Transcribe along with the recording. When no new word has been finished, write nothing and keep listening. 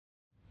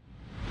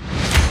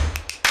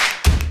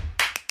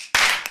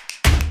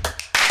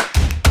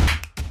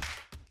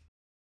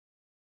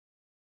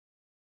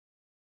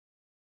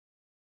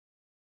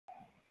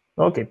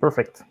Okay,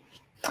 perfect.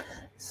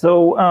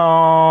 So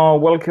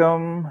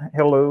welcome,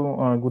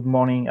 hello, good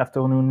morning,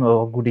 afternoon,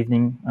 or good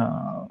evening,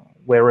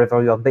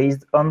 wherever you are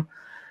based on.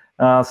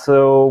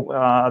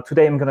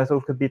 Today I'm going to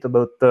talk a bit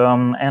about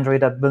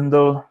Android app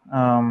bundle.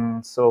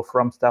 So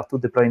from start to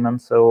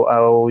deployment, so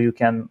how you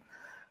can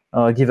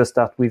give a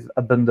start with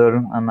a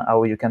bundle and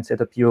how you can set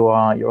up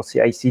your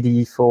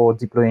CI/CD for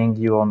deploying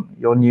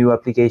your new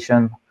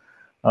application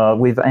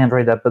with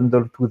Android app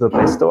bundle to the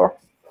Play Store.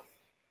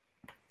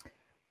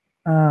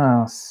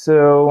 A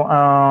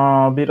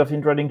bit of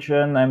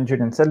introduction. I'm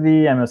Julien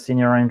Salvi. I'm a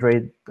senior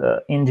Android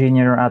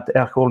engineer at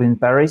Aircall in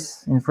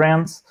Paris, in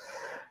France.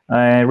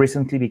 I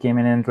recently became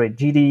an Android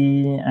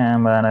GD,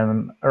 and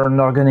I'm an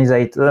organizer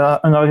at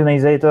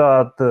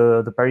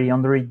the Paris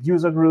Android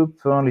user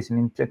group,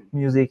 listening to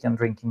music and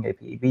drinking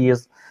IPA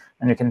beers.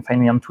 And you can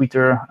find me on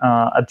Twitter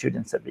at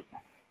Julien Salvi.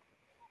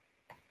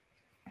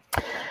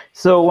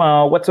 So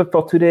what's up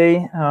for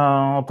today?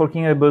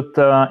 Talking about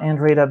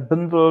Android app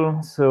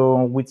bundle.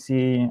 So we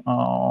see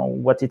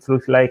what it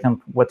looks like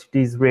and what it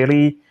is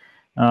really,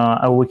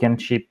 how we can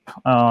ship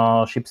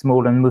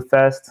small and move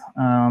fast.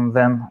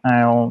 Then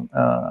I'll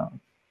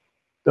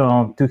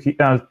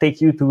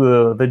take you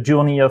to the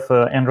journey of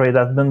Android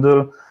app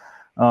bundle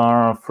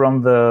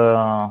from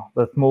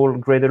the small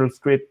Gradle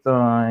script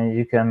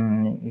you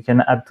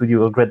can add to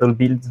your Gradle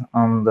build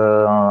and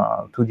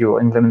to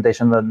your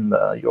implementation and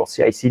your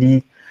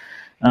CI/CD.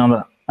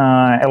 And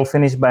I'll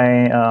finish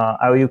by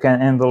how you can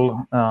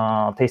handle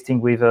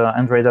testing with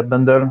Android app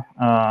bundle,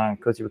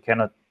 because you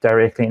cannot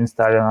directly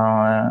install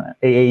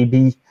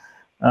AAB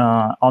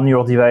on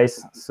your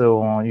device,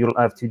 so you'll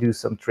have to do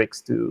some tricks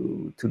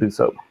to do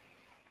so.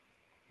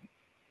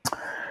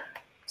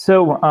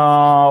 So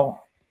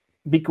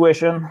big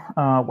question,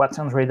 what's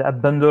Android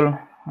app bundle?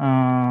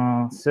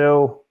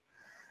 So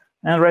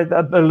Android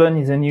app bundle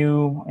is a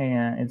new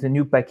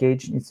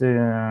package. It's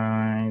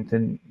a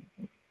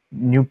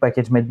new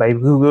package made by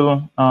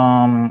Google.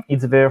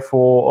 It's there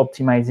for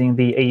optimizing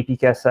the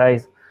APK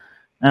size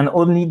and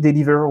only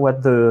deliver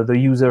what the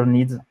user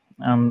needs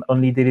and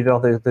only deliver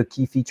the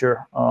key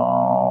feature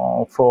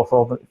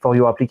for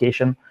your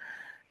application.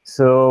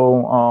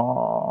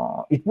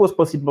 So it was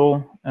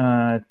possible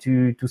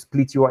to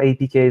split your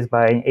APKs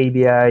by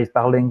ABIs,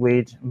 by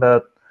language,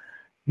 but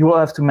you will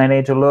have to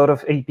manage a lot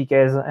of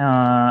APKs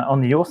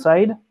on your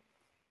side.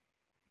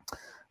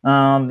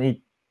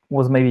 It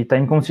was maybe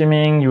time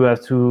consuming. You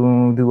have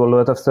to do a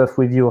lot of stuff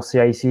with your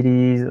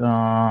CI/CDs,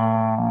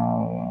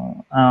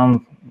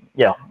 and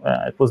yeah,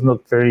 it was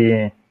not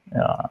very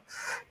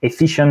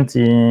efficient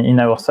in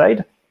our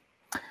side.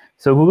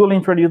 So Google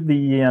introduced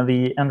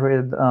the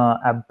Android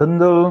app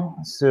bundle.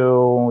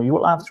 So you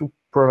will have to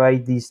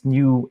provide this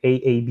new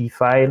AAB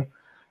file,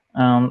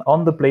 and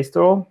on the Play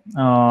Store,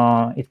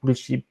 it will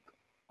ship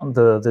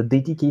the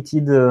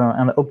dedicated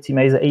and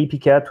optimized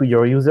APK to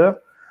your user.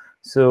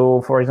 So,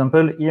 for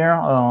example, here,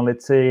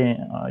 let's say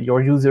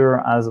your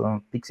user has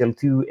a Pixel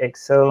 2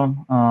 XL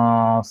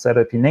set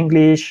up in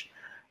English.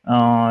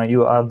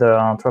 You have the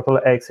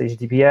XXX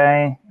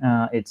HDPI.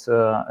 It's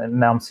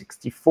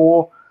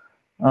NARM64.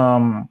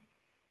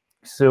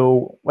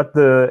 So, what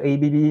the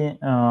ABB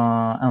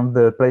and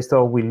the Play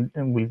Store will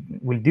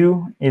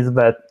do is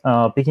that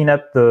picking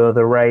up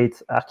the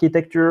right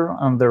architecture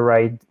and the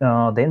right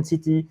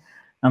density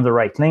and the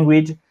right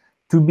language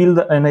to build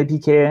an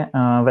APK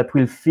that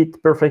will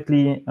fit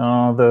perfectly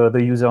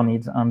the user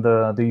needs and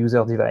the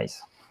user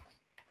device.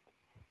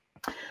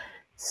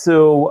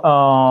 So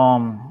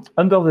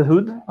under the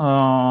hood,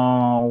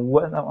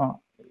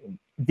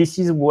 this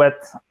is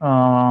what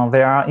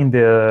there are in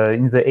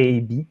the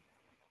AAB.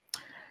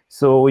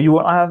 So you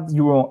will have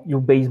your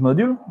base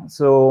module.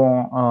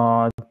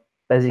 So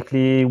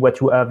basically what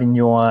you have in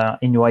your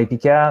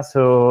APK.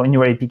 So in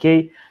your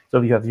APK, so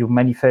you have your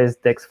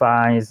manifest, text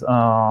files,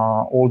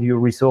 all your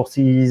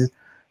resources,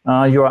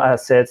 your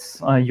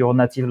assets, your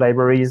native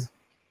libraries,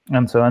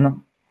 and so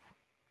on.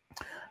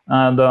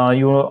 And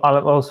you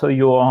have also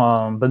your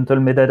bundle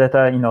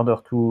metadata in order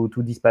to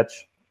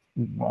dispatch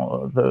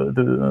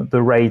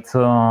the right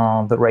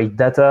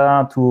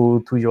data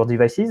to your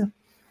devices.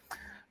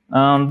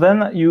 And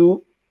then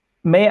you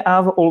may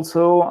have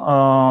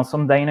also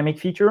some dynamic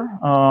feature.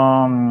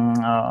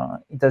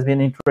 It has been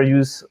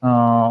introduced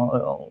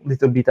a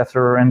little bit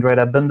after Android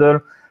app bundle,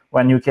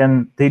 when you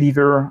can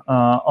deliver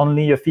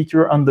only a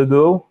feature on the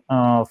go.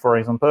 For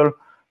example,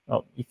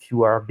 if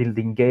you are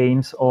building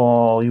games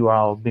or you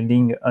are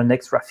building an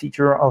extra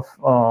feature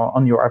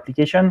on your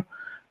application,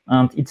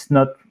 and it's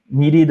not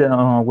needed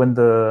when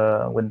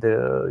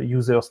the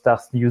user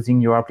starts using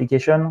your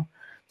application.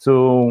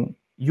 So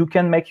you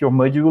can make your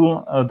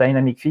module a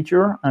dynamic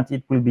feature, and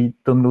it will be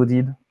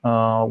downloaded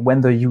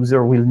when the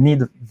user will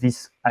need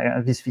this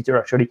feature.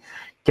 Actually, it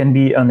can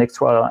be an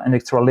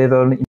extra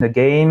level in the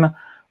game,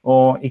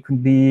 or it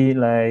could be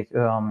like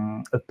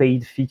a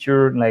paid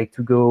feature, like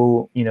to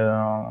go in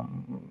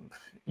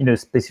a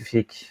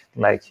specific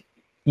like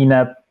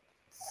in-app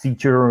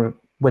feature,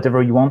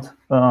 whatever you want.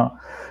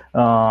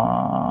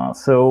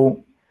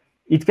 So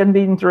It can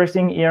be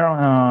interesting here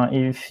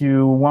if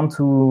you want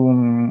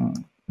to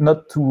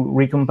not to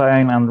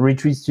recompile and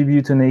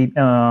redistribute an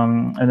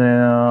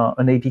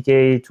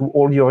APK to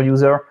all your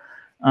users,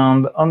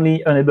 and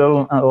only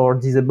enable or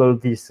disable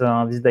this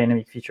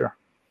dynamic feature.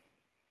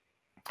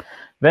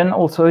 Then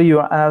also you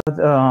add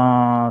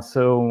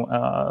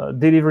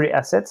delivery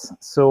assets.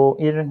 So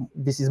here,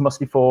 this is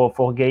mostly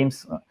for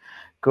games,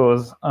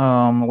 because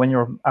when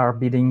you are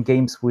building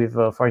games with,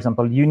 for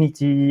example,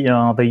 Unity,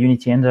 the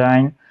Unity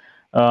engine,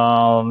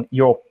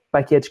 your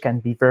package can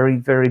be very,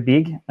 very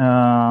big.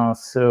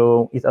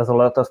 So it has a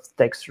lot of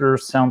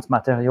textures, sounds,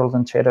 materials,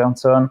 and shader, and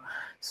so on.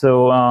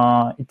 So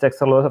it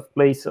takes a lot of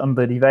place on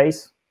the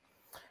device.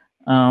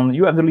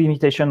 You have the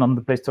limitation on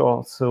the Play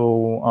Store,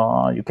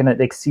 so you cannot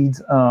exceed,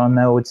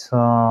 now it's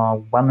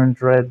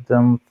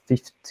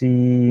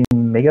 150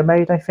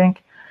 megabyte, I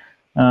think.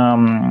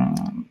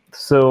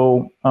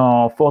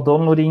 For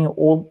downloading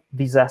all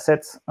these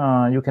assets,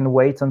 you can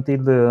wait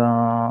until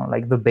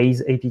the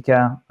base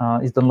APK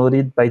is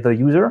downloaded by the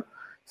user.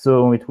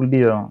 So it will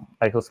be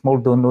like a small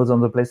download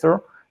on the Play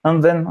Store,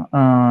 and then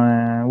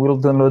we'll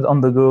download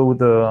on the go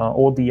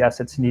all the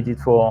assets needed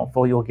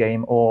for your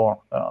game, or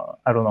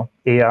I don't know,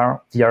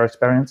 AR, VR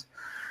experience,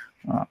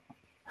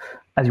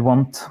 as you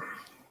want.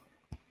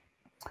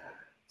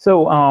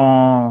 So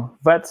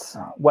that's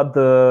what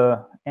the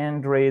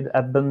Android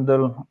app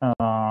bundle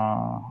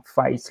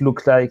files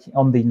look like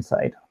on the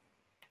inside.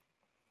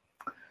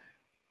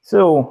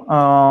 So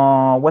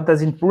what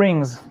does it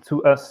bring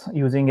to us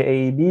using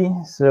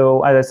AAB?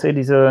 So as I said,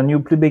 it's a new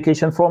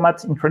publication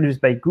format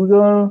introduced by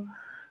Google.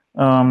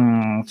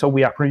 So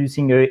we are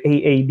producing a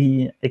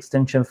AAB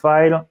extension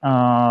file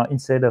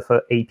instead of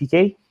a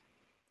APK.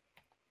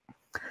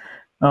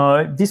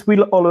 This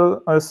will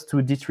allow us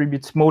to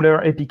distribute smaller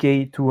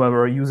APK to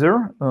our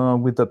user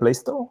with the Play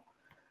Store.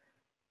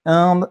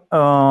 And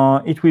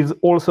it will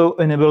also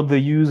enable the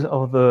use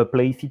of the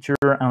Play feature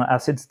and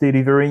assets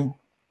delivery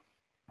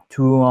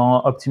to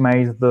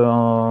optimize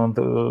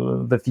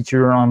the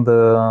feature on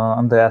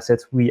the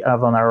assets we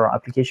have on our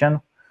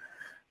application.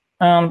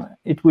 And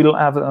it will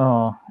have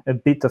a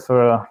bit of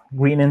a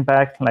green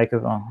impact, like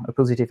a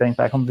positive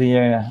impact on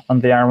the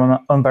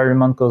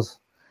environment, because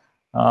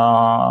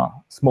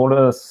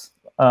smallest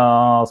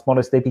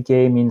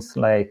APK means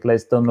like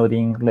less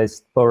downloading,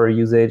 less power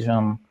usage,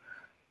 and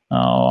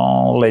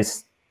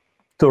less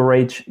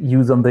storage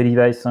used on the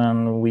device,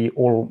 and we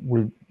all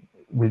will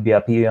be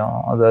happy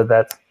about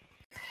that.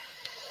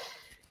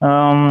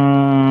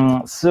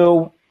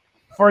 So,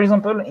 for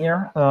example,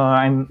 here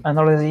I'm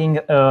analyzing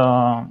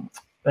an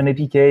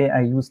APK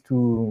I used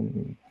to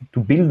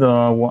build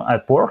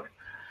at work.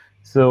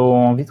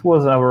 So this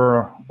was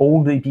our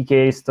old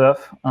APK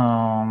stuff,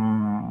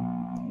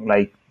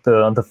 like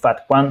the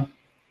fat one.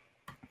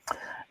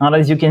 And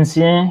as you can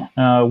see,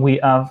 we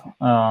have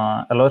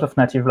a lot of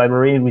native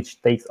library, which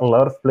takes a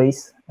lot of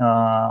place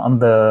on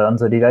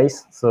the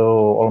device.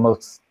 So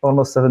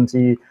almost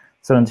 70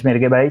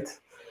 megabytes.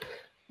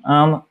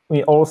 And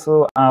we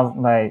also have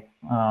like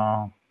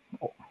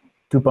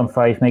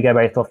 2.5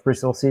 megabytes of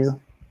resources.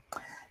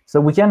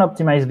 So we can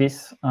optimize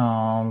this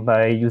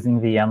by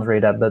using the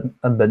Android app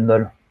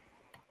bundle.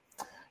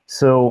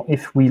 So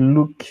if we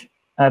look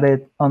at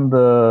it on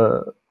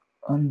the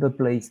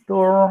Play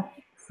Store,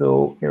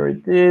 so here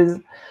it is.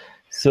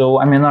 So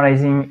I'm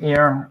analyzing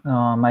here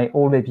my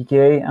old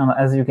APK, and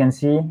as you can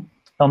see,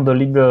 on the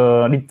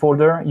lib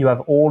folder, you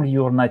have all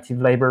your native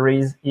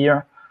libraries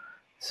here.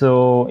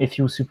 So if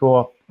you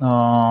support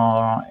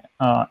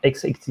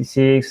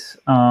x86,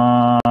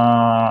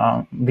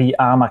 the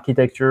ARM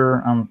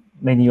architecture, and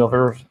many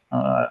other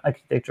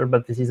architecture,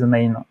 but this is the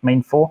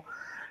main four.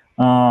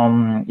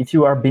 If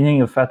you are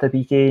building a fat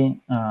APK,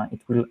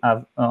 it will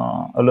have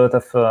a lot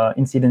of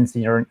incidents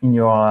here in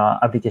your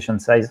application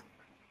size.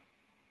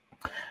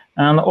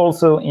 And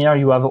also here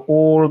you have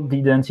all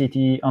the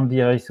density on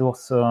the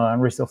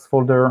resource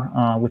folder,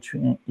 which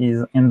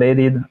is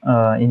embedded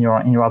in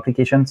your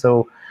application.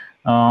 So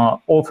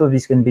also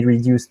this can be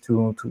reduced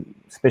to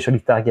especially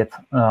target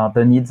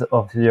the needs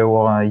of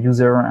your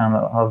user and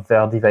of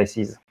their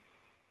devices.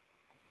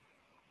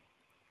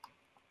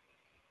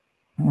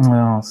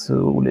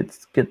 So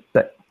let's get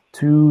back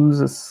to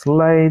the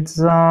slides.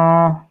 So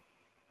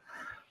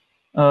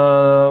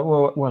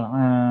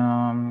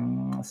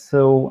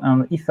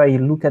if I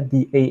look at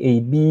the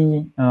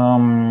AAB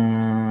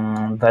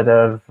that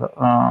I've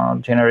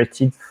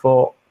generated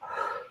for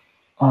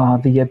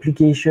the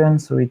application,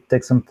 so it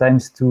takes some time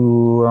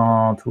to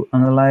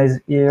analyze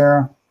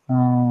here.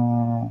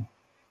 All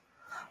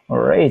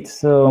right,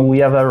 so we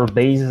have our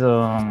base.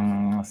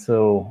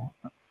 So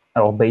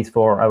our base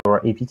for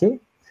our APK.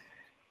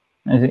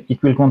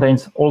 It will contain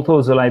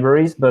also the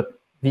libraries, but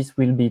this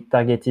will be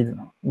targeted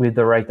with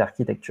the right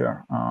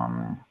architecture.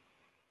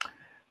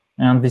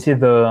 And this is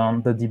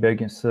the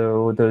debug,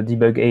 so the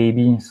debug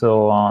AAB,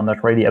 so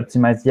not really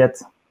optimized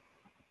yet.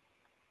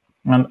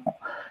 And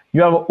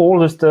you have all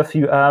the stuff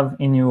you have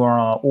in your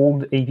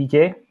old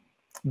APK,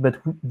 but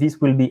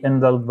this will be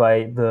handled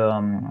by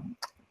the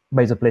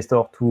Play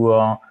Store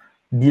to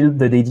build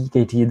the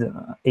dedicated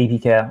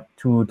APK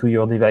to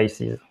your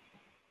devices.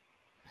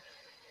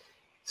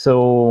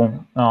 So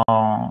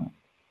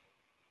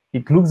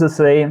it looks the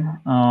same,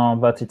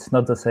 but it's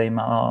not the same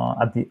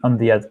on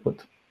the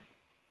output.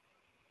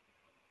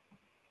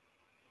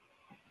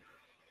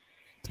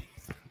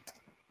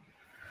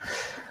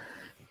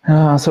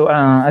 So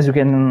as you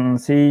can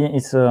see,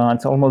 it's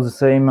almost the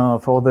same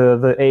for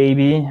the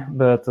AAB,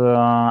 but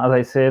as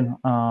I said,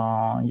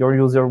 your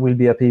user will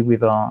be happy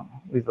with a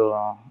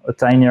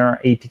tinier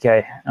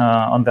APK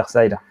on their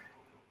side.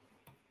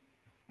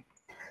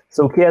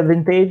 So key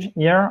advantage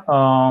here,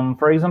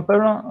 for example,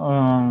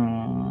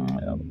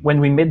 when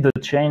we made the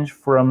change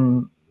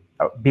from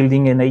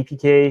building an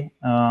APK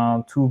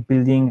to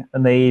building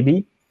an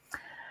AAB,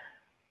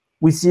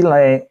 we see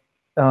like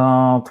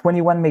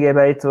 21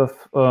 megabytes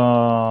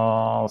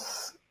of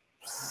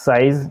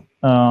size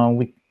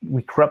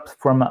we cropped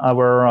from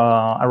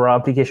our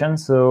application.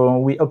 So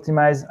we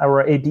optimize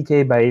our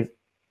APK by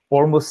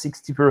almost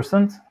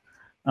 60%,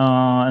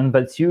 and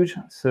that's huge.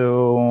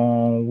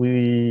 So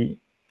we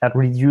have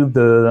reduced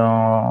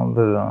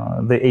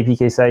the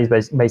APK size by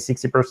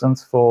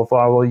 60% for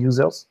our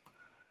users.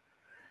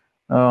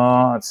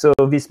 So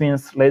this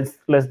means less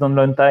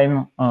download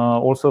time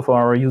also for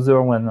our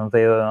user when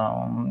they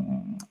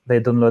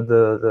download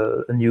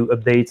a new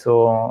update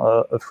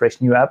or a fresh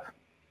new app.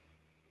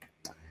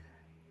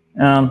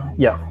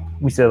 Yeah,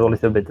 we save a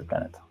little bit the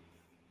planet.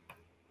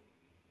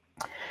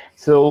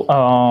 So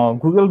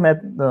Google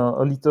made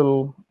a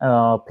little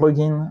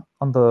plugin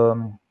on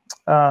the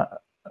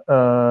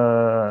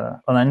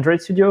on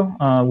Android Studio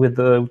with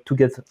to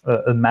get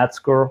a math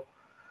score.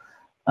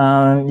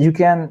 You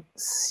can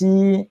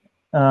see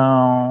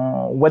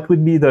what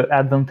would be the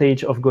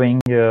advantage of going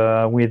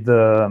with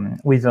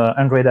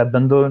Android App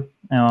Bundle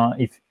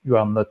if you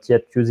are not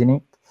yet using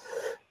it.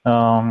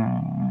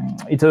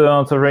 It's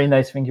a very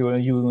nice thing.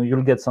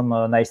 You'll get some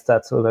nice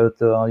stats about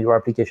your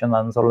application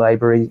and the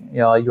library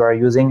you are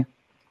using.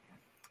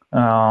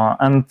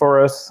 And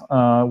for us,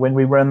 when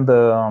we run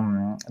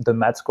the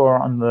math score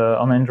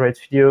on Android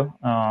Studio,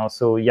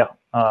 so yeah,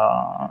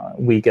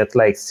 we get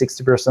like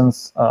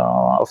 60%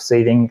 of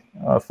saving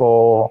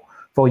for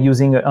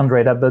using an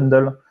Android App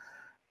Bundle.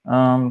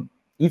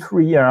 If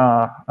we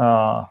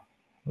are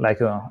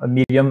like a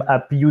medium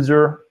app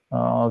user,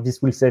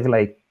 this will save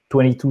like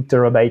 22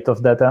 terabytes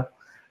of data.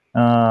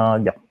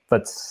 Yeah,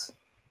 that's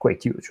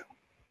quite huge.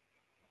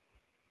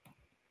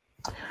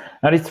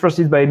 And it's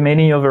trusted by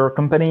many other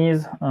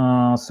companies.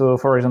 So,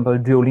 for example,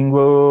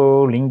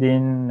 Duolingo,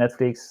 LinkedIn,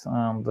 Netflix,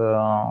 and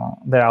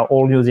they are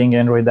all using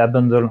Android App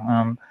Bundle.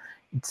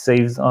 It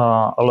saves a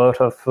lot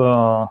of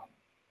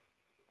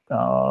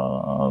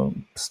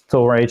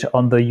storage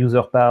on the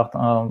user part,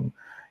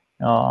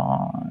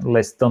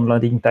 less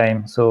downloading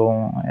time.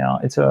 So, yeah,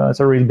 it's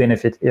a real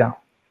benefit. Yeah.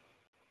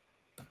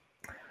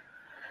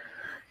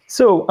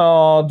 So,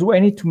 do I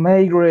need to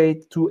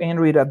migrate to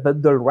Android App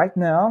Bundle right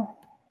now?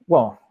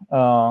 Well,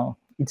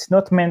 it's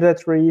not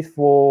mandatory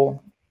for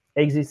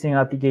existing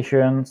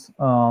applications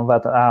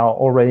that are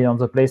already on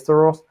the Play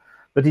Store,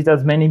 but it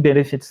has many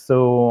benefits.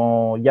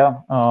 So yeah,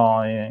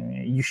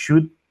 you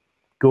should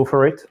go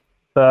for it.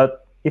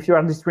 But if you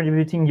are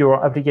distributing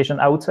your application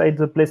outside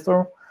the Play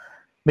Store,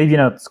 maybe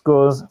not,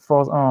 because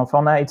for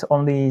now it's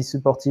only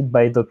supported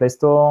by the Play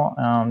Store,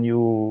 and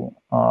you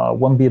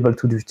won't be able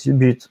to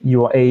distribute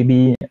your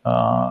AAB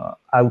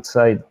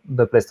outside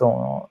the Play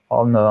Store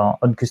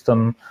on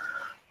custom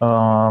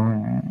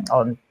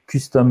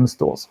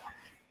stores.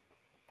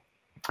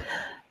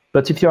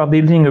 But if you are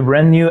building a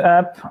brand new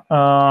app,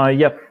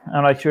 yep,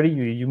 and actually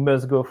you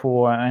must go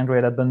for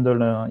Android App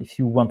Bundle if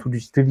you want to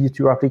distribute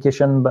your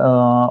application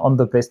on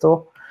the Play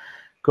Store,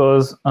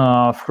 because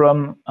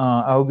from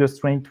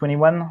August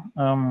 2021,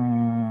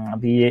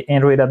 the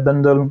Android App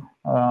Bundle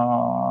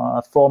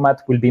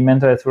format will be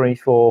mandatory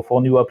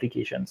for new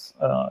applications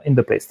in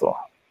the Play Store.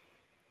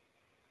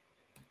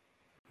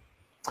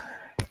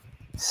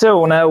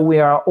 So now we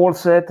are all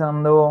set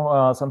and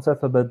know some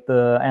stuff about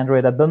the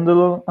Android App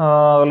Bundle.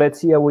 Let's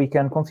see how we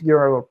can configure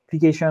our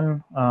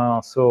application.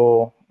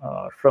 So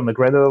from a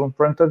Gradle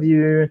point of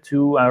view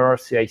to our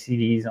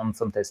CI/CDs and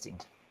some testing.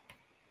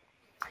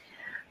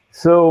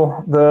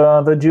 So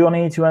the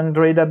journey to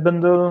Android App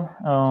Bundle.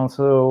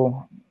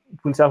 So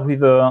we'll start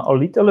with a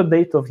little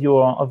update of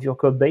your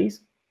code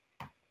base.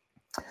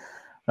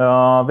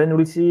 Then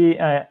we'll see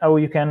how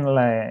you can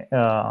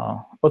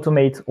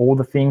automate all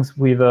the things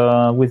with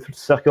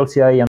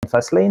CircleCI and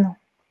fastlane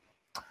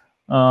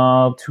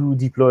to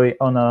deploy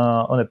on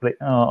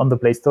the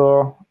Play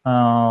Store.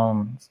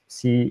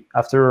 See,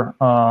 after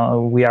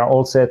we are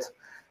all set,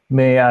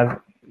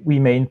 we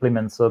may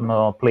implement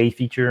some play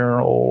feature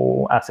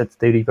or asset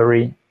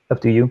delivery, up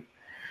to you.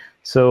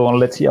 So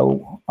let's see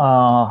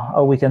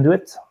how we can do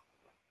it.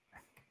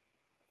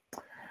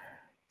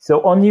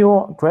 So on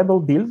your Gradle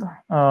build,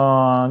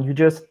 you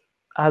just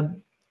add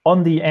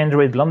on the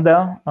Android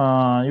Lambda,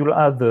 you'll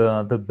add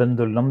the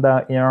bundle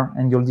Lambda here,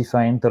 and you'll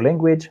define the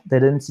language, the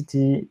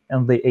identity,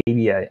 and the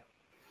ABI.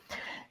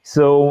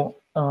 So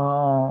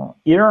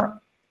here,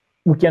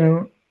 we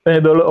can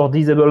enable or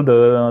disable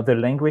the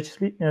language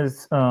split.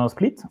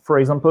 For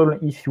example,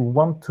 if you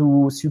want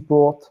to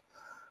support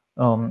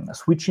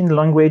switching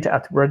language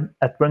at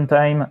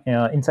runtime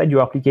inside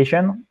your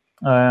application,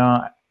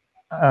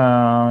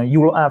 you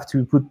will have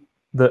to put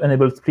the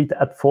enable split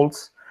at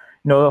false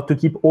in order to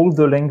keep all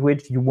the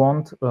language you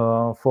want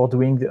for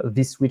doing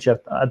this switch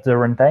at the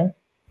runtime.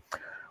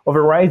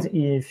 Otherwise,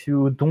 if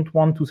you don't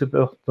want to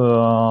support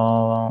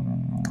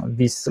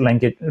this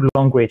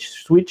language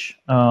switch,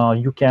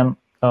 you can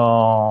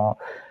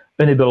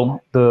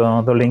enable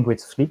the language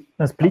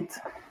split.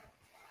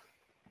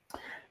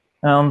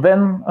 And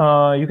then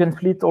you can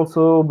split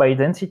also by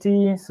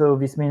density. So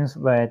this means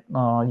that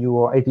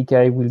your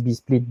APK will be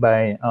split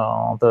by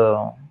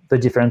the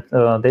different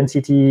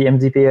density,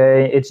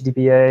 MDPA,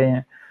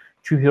 HDPA,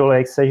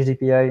 XXX,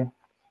 HDPA,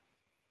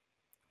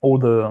 all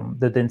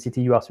the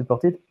density you are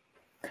supported.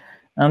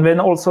 And then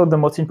also the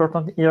most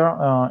important here,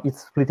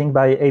 it's splitting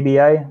by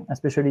ABI,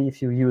 especially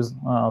if you use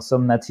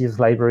some native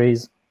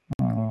libraries,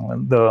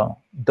 the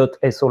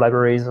 .so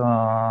libraries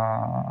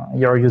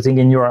you're using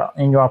in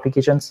your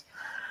applications.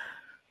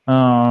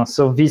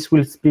 So this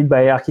will split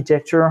by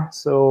architecture,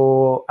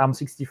 so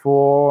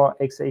ARM64,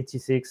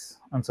 x86,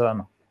 and so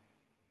on.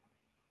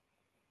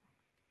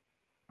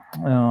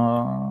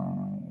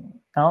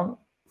 And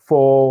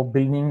for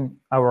building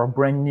our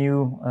brand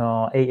new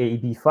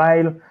AAB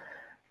file,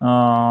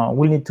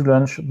 we'll need to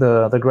launch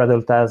the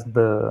Gradle task,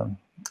 the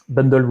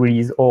bundle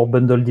release or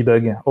bundle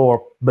debug,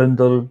 or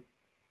bundle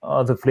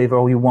the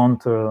flavor we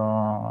want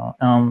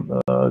and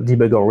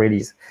debug or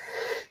release.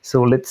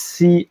 So let's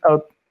see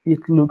how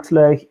it looks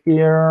like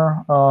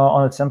here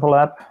on a sample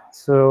app.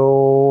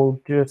 So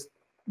just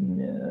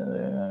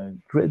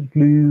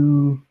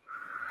glue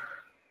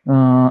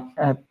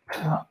app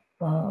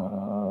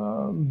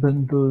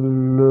bundle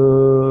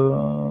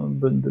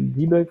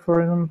debug,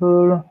 for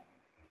example.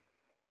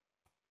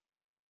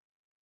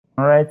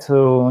 All right,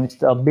 so let's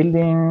start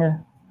building.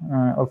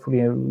 Hopefully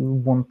it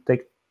won't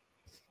take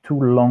too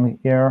long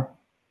here.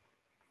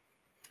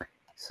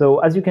 So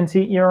as you can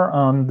see here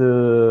on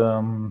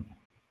the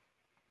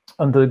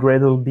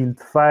Gradle build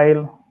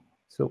file,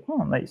 so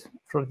nice,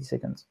 30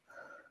 seconds.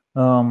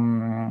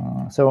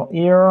 So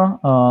here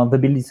the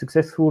build is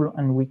successful,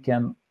 and we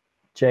can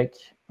check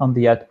on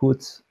the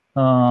outputs.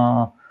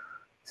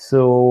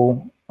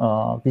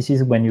 This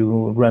is when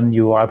you run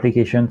your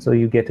application, so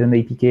you get an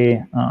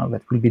APK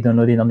that will be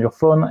downloaded on your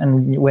phone,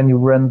 and when you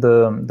run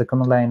the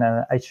command line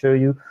I show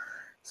you,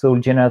 so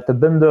generate a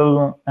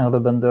bundle, and the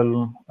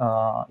bundle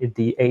is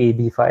the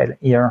AAB file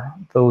here,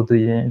 so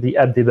the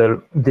app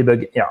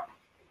debug here.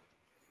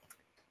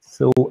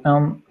 So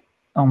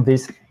on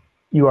this,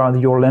 you are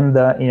your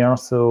Lambda here,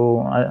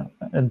 so I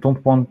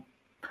don't want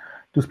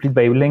to split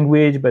by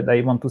language, but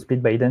I want to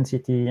split by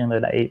density and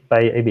then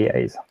by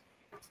ABIs.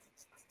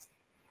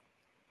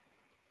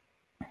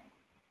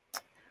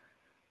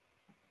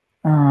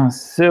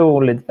 So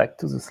let's back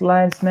to the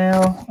slides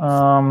now.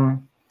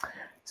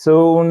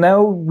 So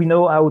now we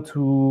know how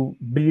to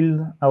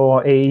build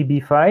our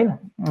AAB file.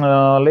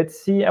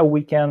 Let's see how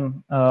we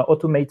can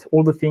automate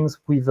all the things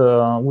with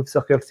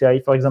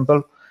CircleCI, for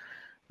example,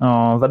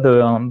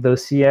 the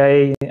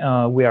CI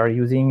we are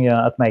using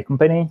at my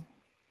company.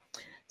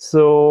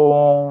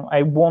 So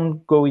I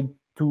won't go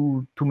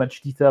into too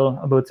much detail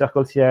about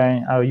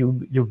CircleCI, how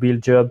you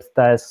build jobs,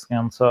 tasks,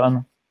 and so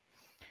on.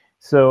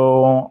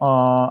 So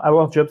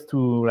our job is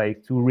to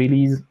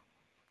release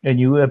a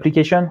new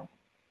application.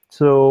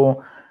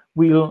 So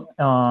we'll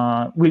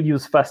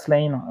use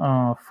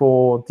fastlane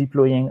for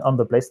deploying on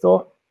the Play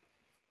Store.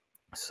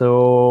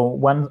 So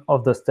one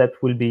of the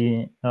steps will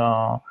be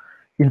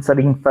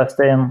installing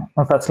fastlane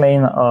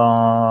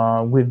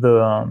with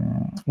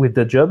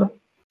the job.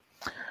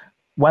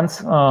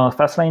 Once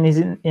fastlane is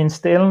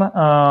installed,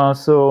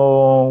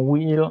 so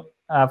we'll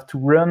have to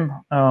run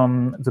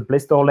the Play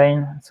Store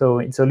lane. So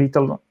it's a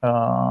little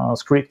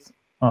script.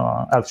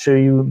 I'll show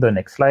you the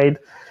next slide.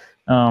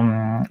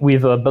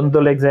 With a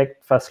bundle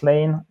exec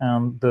fastlane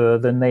and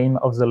the name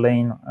of the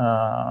lane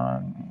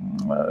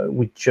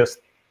we just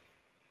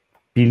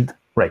built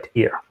right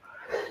here.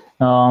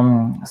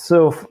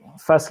 So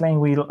fastlane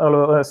will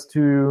allow us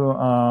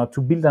to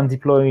build and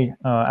deploy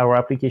our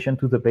application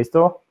to the Play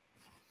Store.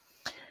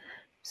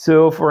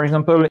 So, for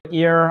example,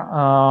 here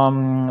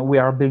we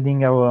are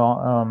building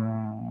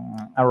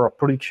our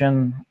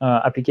production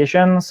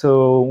application.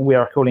 So we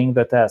are calling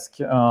the task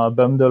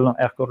bundle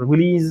aircode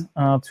release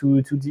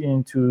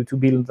to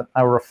build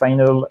our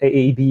final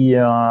AAB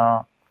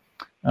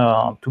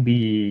to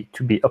be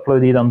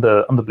uploaded on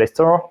the Play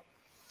Store.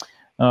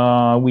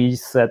 We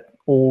set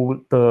all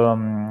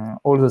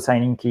the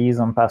signing keys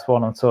and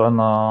password and so on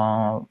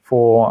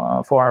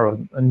for our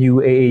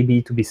new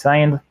AAB to be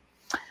signed.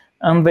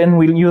 And then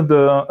we'll use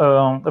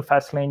the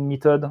fastlane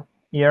method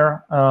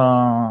here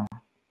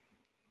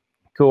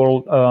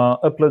called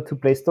upload to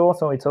Play Store.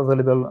 So it's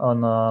available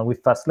on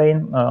with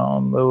fastlane.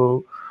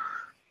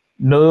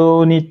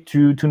 No need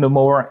to know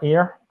more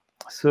here.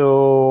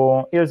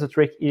 So here the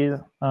trick is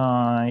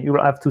you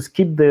will have to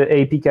skip the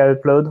APK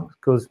upload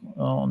because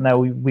now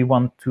we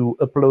want to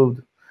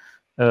upload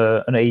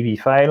an AV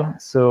file.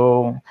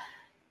 So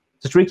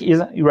the trick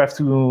is you have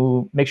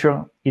to make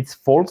sure it's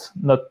false,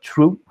 not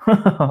true,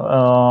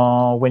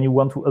 when you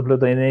want to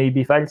upload an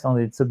AV file. So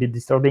it's a bit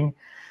disturbing,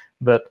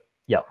 but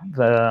yeah,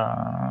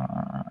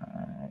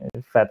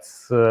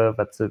 that's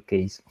the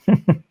case.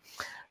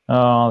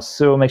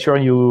 So make sure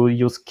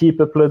you skip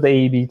upload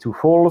AAB to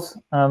false,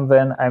 and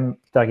then I'm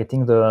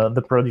targeting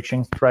the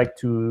production track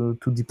to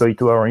deploy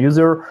to our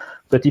user.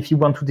 But if you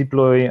want to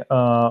deploy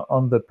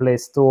on the Play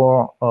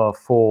Store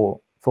for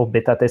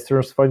beta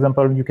testers, for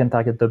example, you can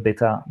target the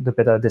beta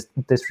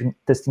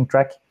testing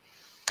track.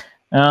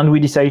 And we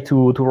decide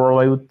to roll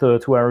out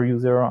to our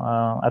user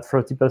at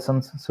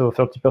 30%. So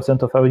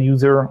 30% of our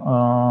user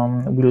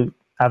will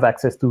have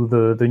access to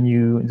the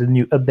new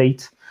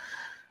update.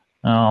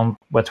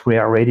 But we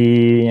are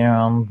ready,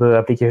 the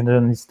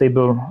application is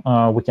stable,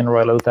 we can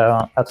roll out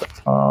at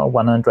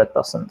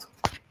 100%.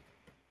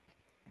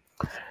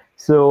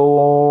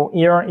 So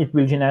here it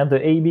will generate the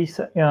AAB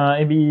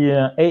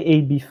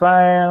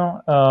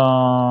file,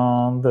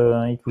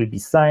 it will be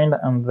signed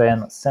and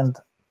then sent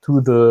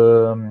to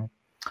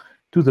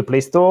the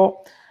Play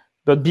Store.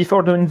 But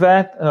before doing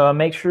that,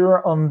 make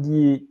sure on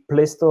the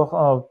Play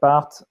Store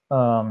part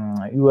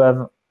you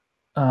have,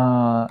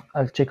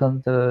 I'll check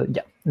on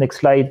the next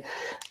slide.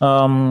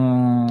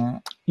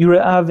 You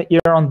have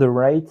here on the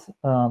right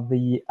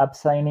the app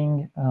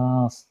signing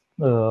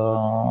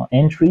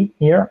entry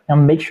here,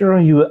 and make sure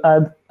you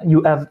have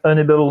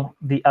enabled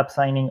the app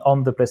signing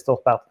on the Play Store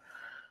part.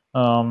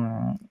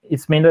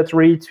 It's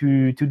mandatory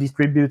to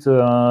distribute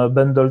a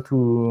bundle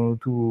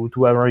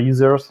to our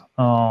users.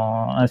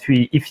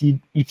 If you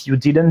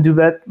didn't do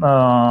that,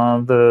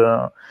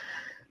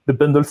 the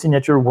bundle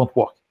signature won't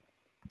work.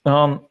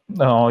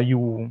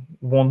 You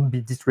won't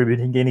be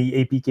distributing any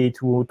APK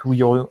to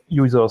your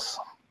users.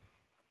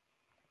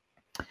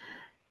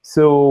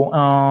 So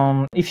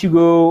if you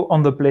go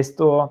on the Play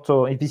Store,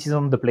 so if this is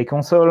on the Play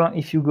console,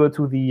 if you go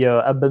to the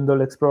App Bundle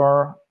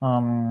Explorer,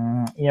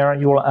 here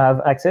you will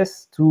have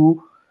access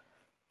to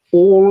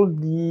all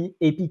the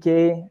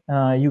APK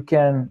you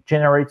can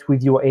generate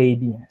with your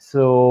AAB.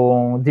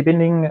 So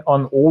depending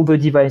on all the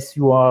devices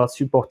you are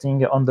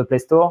supporting on the Play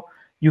Store,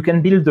 you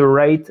can build the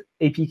right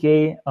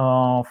APK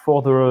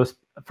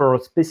for a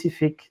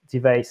specific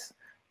device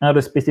and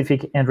a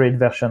specific Android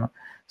version.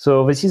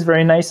 So this is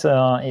very nice,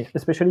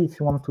 especially if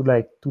you want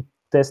to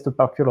test a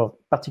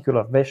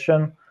particular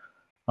version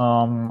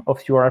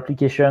of your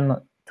application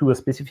to a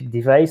specific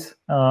device.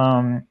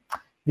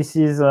 This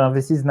is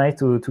nice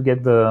to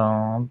get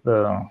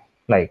the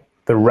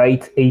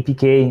right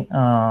APK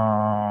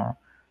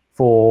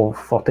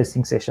for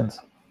testing sessions.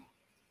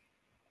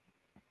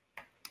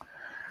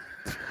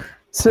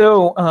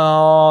 So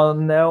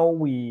now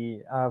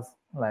we have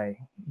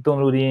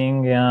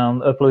downloading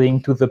and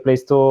uploading to the Play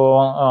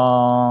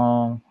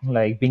Store,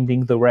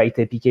 building the right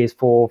APKs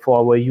for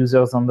our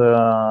users on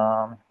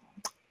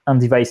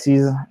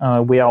devices.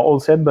 We are all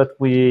set, but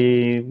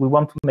we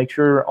want to make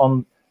sure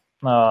on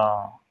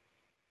the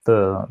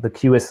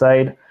QS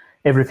side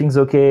everything's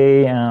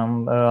okay,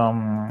 and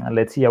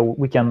let's see how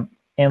we can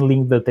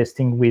handle the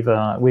testing with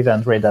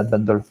Android App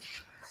Bundle.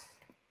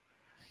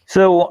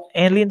 So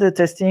handling the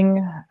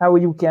testing, how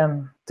you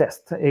can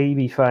test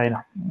AAB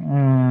file.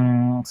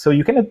 So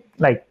you cannot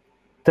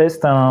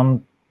test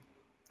and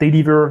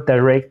deliver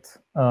direct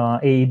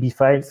AAB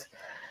files.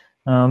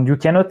 You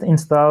cannot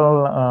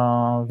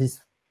install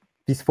this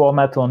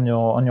format on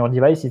your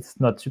device. It's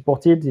not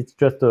supported. It's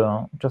just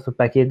a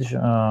package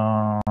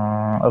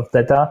of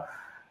data.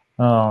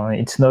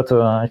 It's not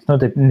an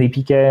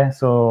APK,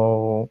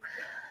 so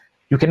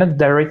you cannot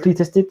directly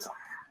test it.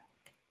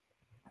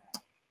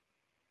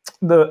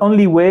 The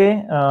only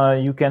way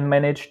you can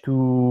manage to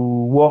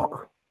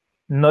work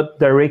not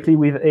directly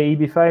with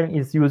AAB file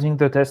is using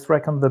the test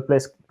track on the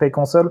Play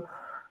console.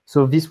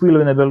 So this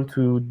will enable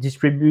to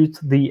distribute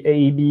the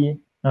AAB,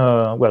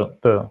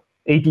 the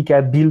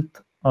APK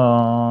built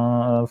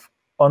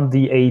on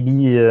the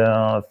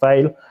AAB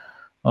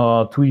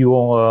file to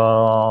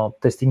your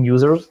testing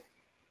users.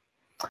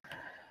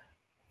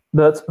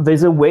 But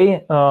there's a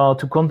way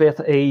to convert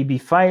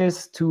AAB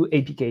files to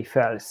APK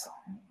files.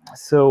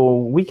 So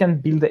we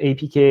can build the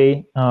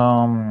APK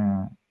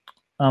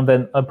and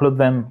then upload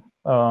them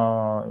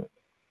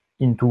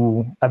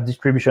into app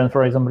distribution.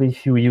 For example,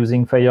 if you're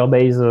using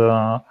Firebase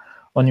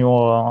on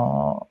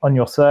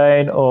your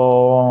side,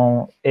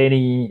 or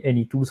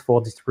any tools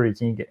for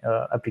distributing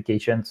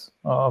applications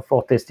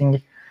for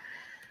testing.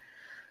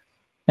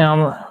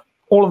 And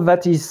all of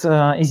that is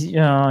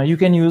you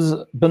can use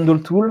bundle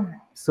tool.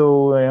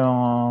 So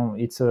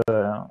it's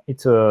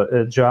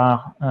a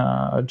jar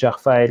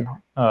file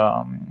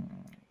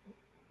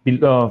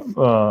built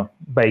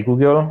by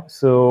Google.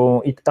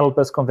 So it helps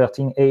us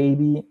converting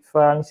AAB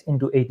files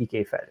into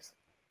APK files.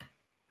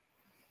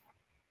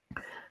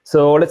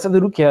 So let's have a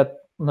look at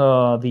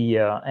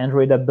the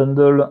Android App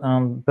Bundle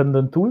and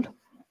Bundle tool.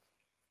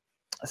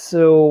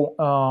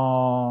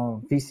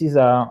 So this is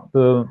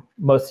the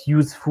most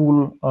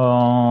useful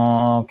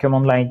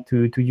command line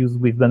to use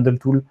with bundle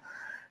tool.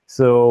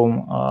 So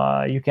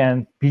you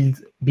can build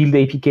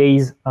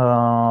APKs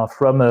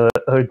from a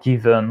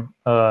given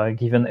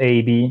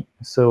AAB.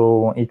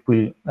 So it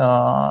will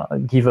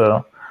give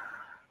a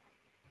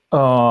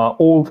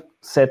old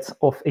set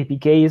of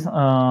APKs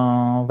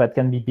that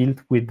can be built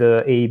with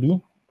the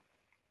AAB.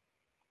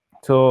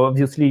 So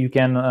obviously you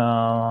can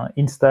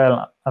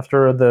install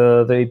after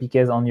the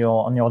APKs on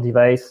your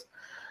device.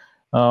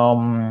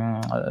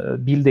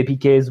 Build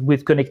APKs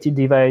with connected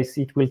device.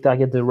 It will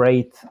target the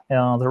right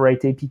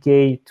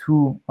APK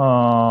to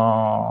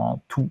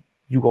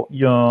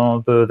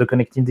the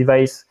connected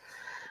device.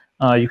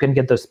 You can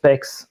get the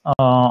specs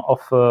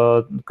of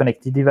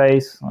connected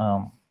device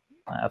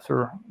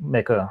after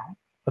make a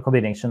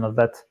combination of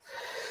that.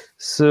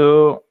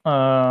 So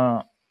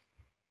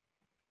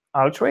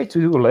I'll try to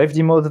do a live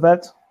demo of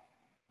that.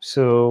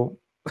 So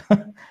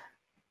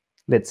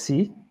let's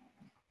see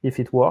if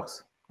it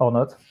works or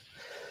not.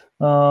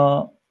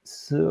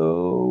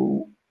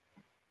 So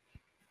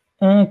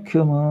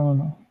come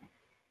on.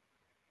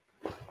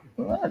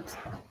 What?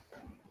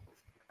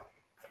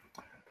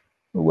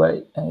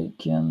 Why I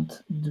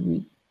can't do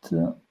it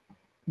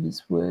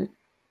this way?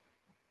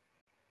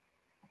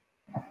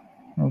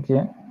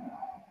 Okay.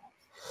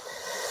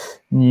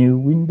 New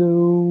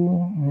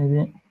window,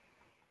 maybe.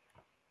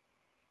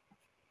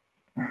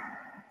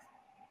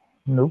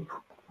 Nope.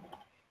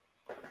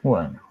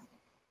 One.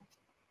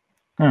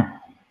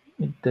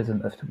 It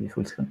doesn't have to be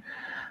full screen.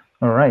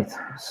 All right.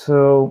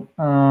 So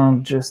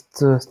just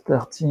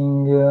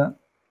starting.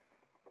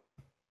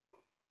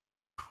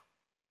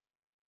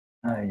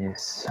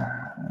 Yes.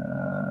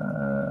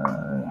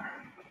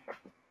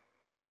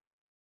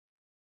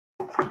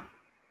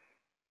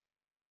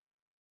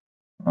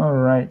 All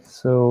right.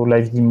 So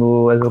live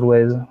demo as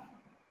always.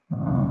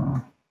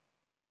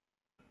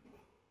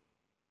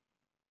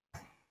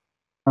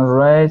 All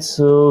right.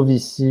 So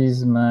this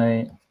is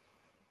my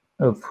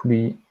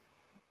hopefully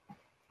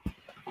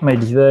my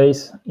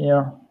device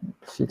here.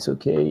 If it's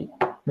okay,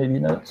 maybe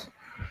not.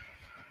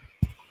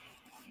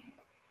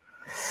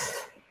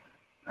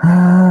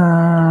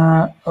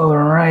 All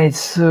right,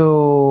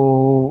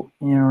 so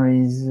here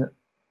is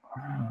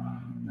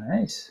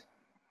nice.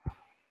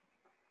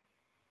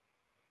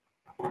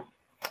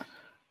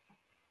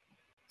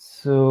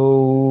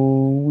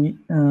 So we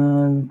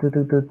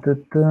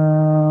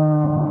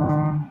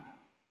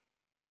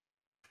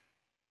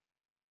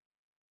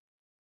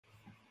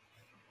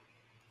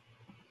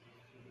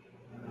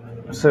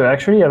so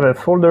actually I have a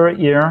folder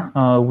here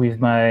with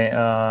my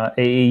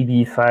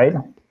AAB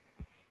file.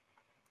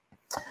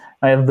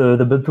 I have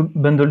the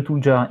bundle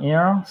tool jar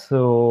here,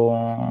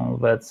 so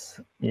that's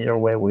here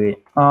where we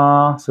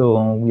are.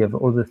 So we have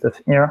all the stuff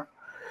here.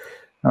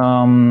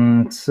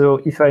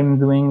 So if I'm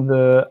doing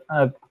the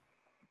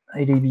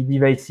ADB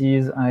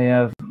devices, I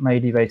have my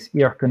device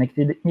here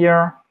connected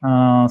here.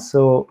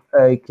 So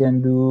I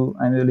can do,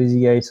 I'm a lazy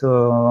guy,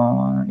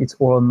 so it's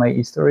all on my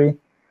history.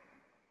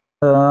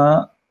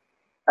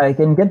 I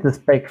can get the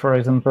spec, for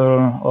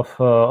example,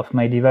 of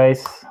my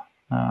device.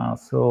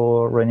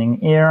 So running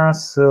here,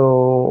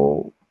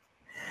 so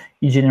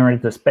it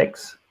generates the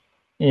specs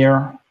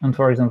here. And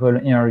for example,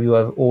 here you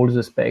have all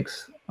the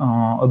specs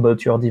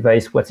about your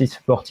device, what is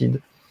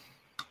supported.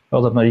 For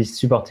example, it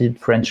supported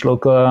French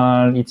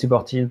local, it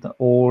supported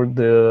all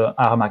the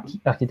ARM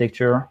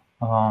architecture,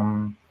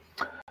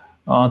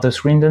 the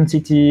screen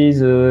density,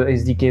 the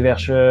SDK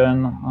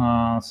version.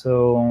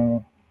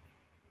 So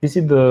this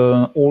is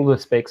all the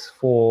specs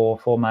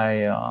for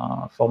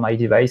my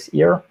device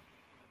here.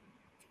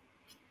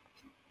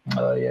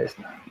 Yes,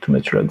 too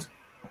much logs.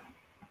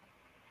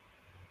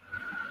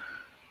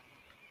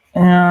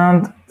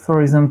 And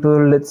for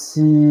example, let's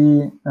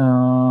see.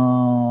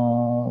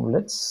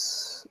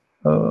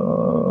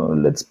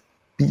 Let's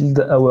build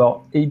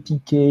our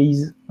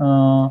APKs.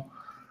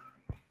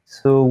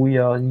 So we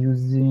are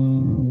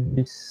using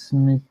this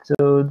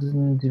method,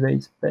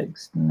 device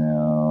specs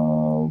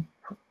now.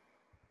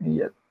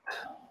 Yep.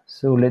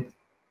 So let's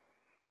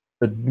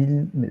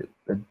build.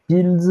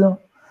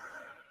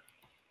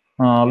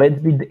 Let's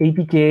build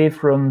APK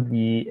from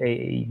the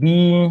AAB,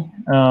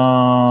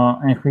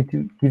 and we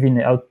to give in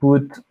the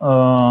output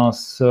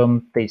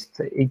some test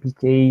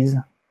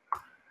APKs.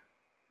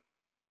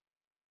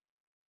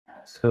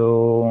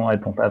 So I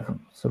don't have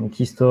some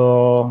key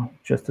store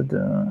just at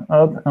the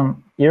up.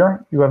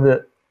 Here you have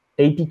the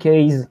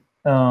APKs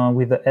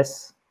with the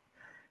S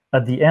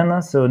at the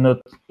end, so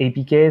not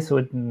APK. So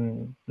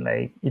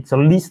it's a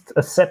list,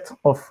 a set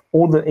of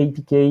all the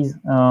APKs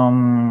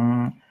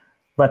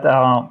that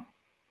are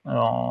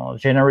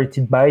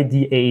generated by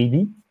the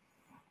AAB.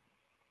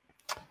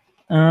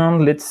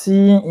 And let's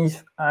see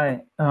if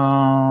I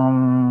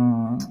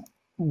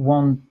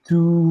want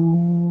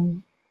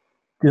to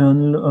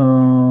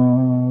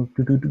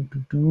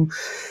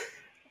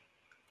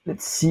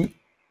let's see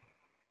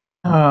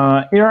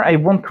Here I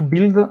want to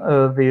build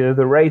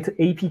the right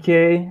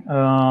APK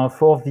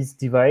for this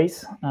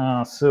device.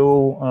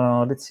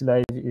 So let's see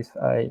live if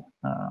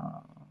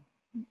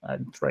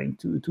I'm trying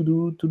to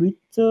do it.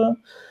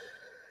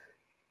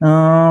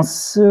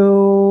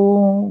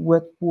 So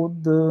what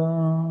would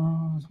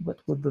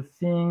the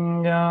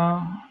thing?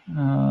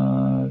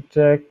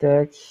 Jack.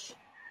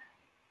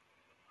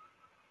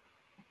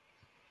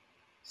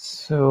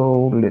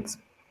 So let's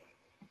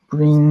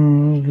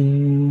bring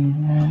the.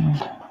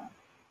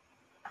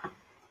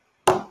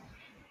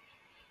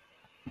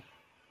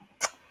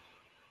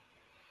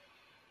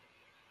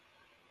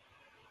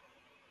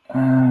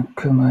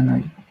 Come on,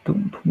 I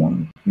don't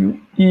want you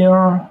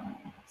here.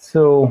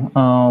 So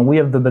we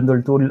have the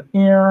bundle tool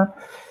here.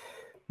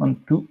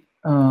 Want to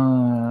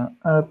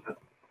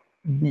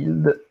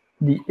build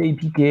the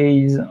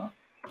APKs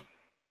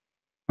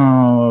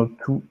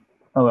to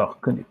our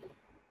connected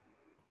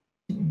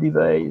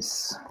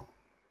device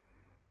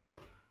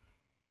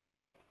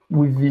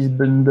with this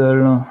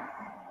bundle.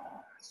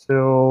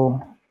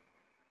 So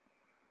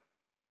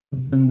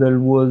bundle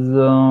was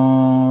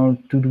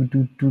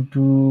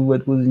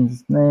what was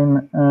its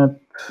name? App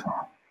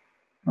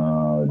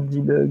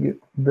debug.ab.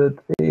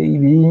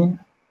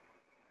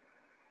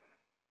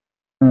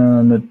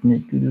 Not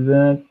need to do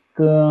that.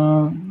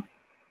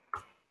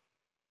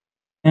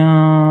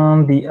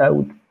 And the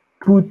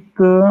output.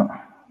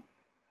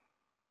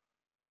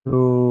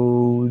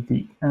 So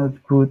the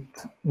output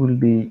will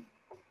be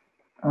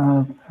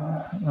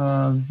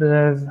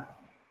there's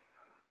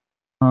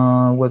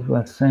what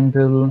was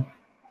sample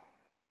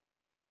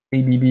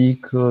ABB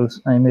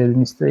because I made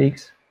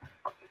mistakes.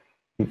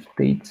 If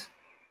states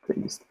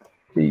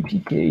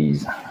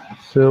APKs.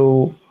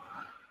 So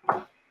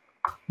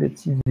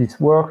let's see if this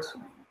works.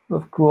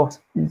 Of course,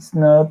 it's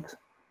not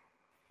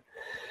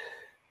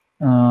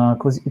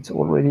because it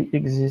already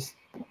exists.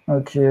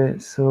 Okay,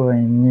 so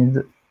I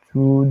need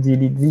to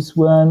delete this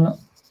one.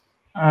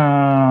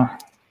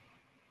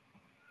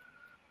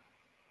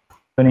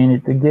 Running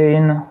it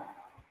again.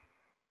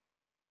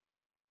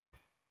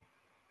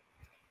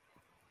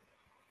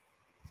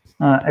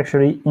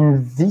 Actually,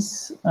 in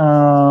this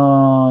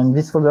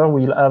folder,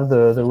 we'll have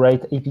the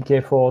right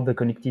APK for the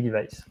connected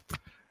device.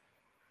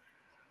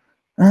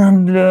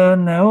 And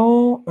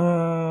now,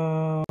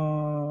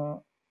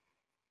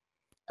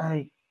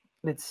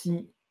 let's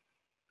see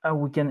how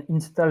we can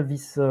install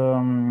this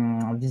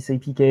this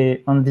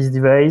APK on this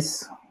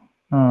device.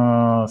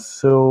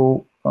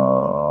 So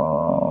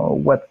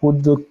what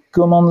would the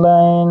command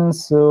line?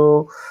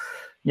 So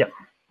yeah.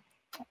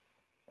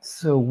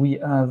 So we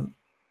have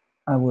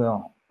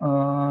our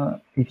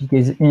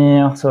APKs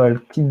here. So I'll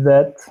keep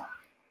that.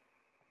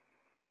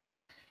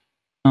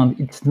 And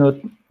it's not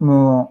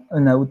more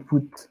an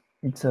output,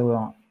 it's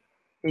our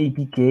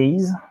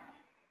APKs.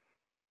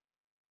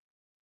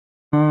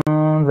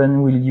 And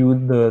then we'll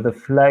use the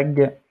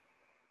flag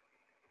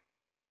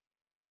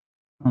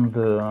and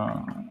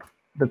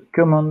the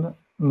command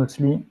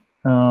mostly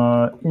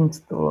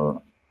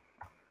install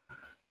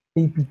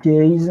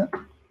APKs.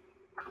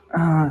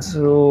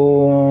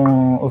 So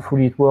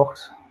hopefully it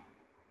works.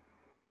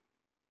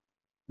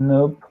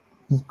 Nope,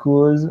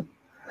 because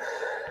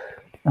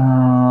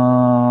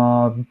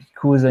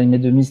I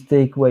made a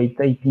mistake while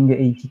typing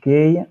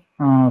APK,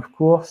 of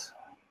course.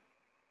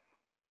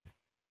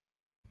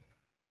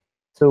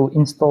 So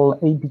install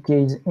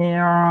APKs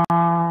here.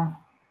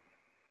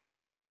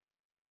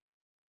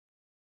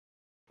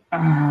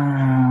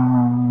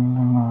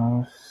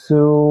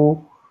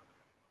 So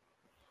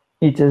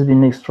it has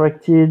been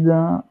extracted,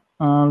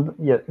 and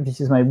yeah, this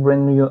is my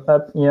brand new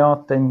app here.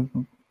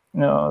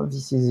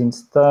 This is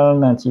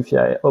installed, and if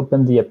I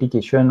open the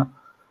application,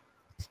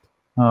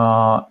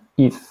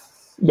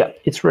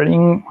 it's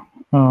running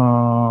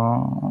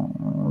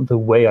the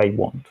way I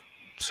want.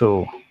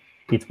 So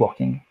it's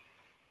working,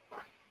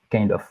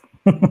 kind of.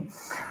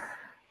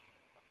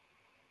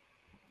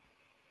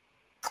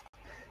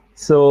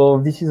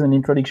 So this is an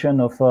introduction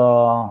of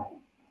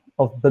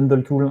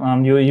bundle tool,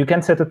 and you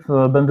can set up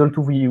a bundle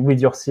tool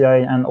with your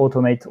CI and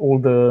automate all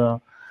the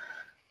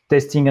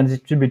testing and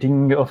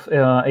distributing of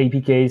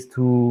APKs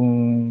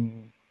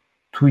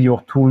to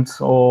your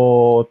tools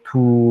or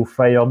to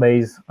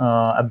Firebase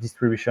app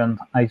distribution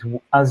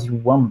as you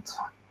want.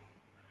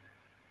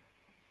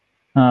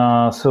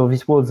 So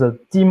this was a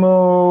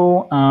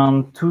demo,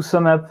 and to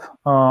sum up,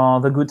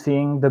 the good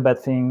thing, the bad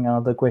thing,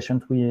 the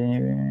questions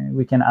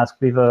we can ask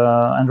with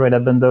Android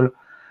App Bundle.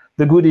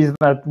 The good is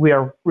that we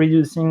are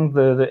reducing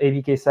the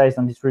APK size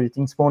and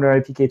distributing smaller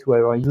APK to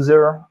our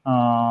user.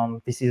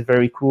 This is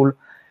very cool.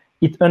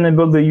 It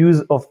enables the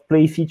use of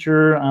play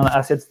feature and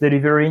assets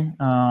delivery.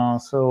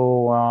 It's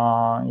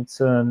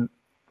a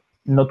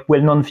not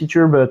well-known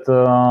feature, but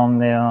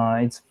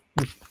it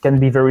can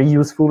be very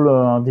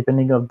useful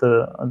depending on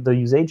the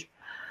usage.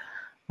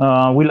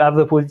 We'll have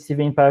the positive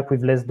impact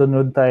with less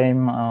download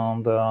time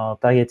and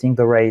targeting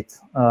the right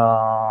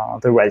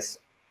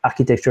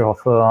architecture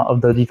of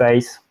the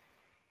device.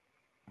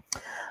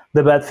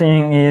 The bad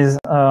thing is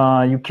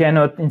you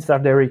cannot install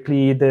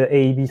directly the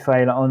AEB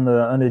file on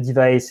the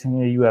device.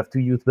 You have to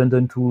use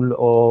bundle tool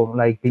or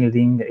like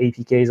building the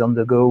APKs on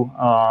the go.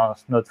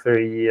 It's not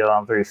very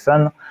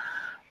fun.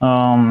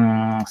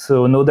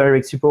 So no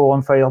direct support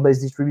on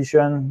Firebase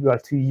distribution. You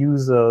have to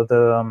use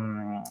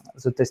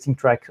the testing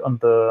track on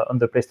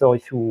the Play Store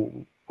if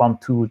you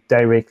want to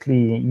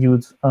directly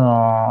use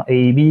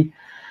AEB.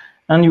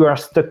 And you are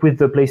stuck with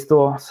the Play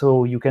Store,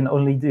 so you can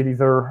only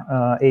deliver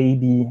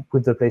AEB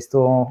with the Play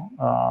Store,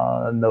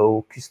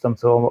 no custom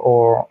store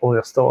or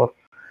other store.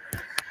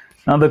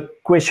 Now the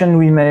question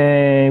we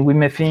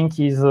may think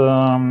is,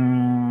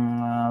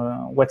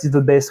 what is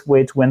the best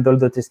way to handle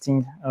the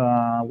testing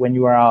when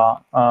you are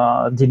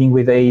dealing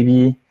with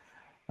AEB?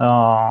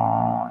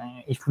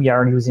 If we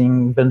are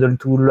using bundle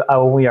tool,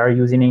 how we are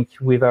using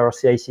it with our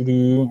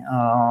CI/CD?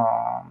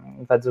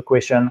 That's the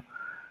question.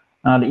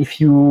 And if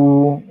you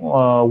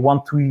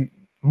want to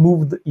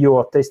move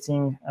your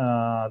testing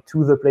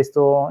to the Play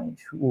Store,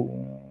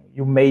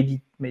 you may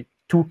be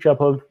too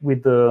coupled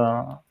with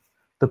the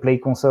Play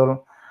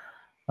console.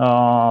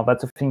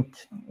 That's a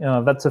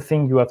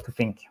thing you have to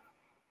think.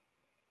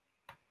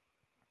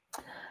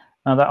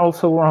 And I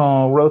also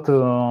wrote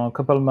a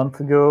couple of months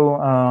ago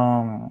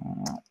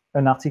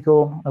an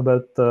article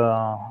about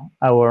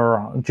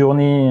our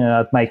journey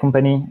at my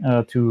company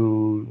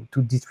to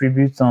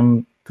distribute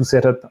and to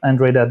set up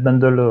Android app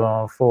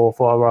bundle for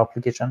our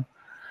application.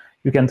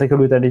 You can take a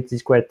look at it.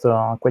 It's quite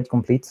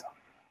complete.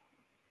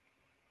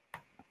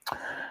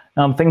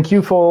 Thank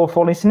you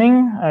for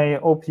listening. I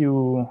hope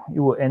you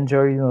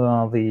enjoy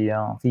the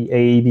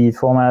AEB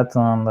format,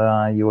 and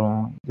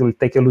you'll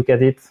take a look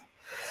at it,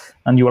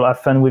 and you will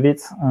have fun with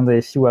it. And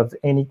if you have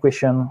any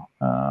question,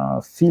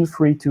 feel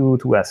free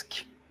to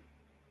ask.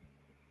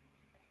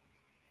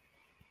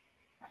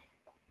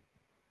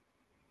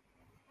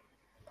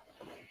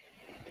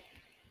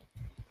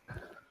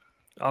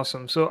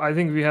 Awesome. So I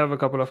think we have a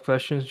couple of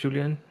questions,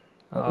 Julien.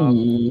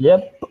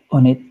 Yep,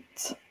 on it.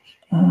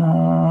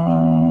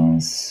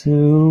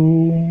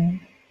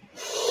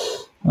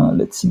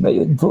 Let's see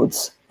my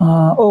votes.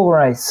 All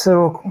right.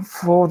 So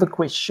for the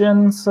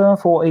questions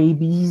for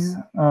ABs,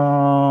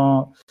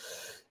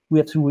 we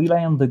have to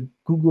rely on the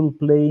Google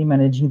Play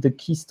managing the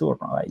key store,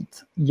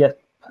 right? Yep.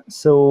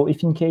 So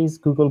if in case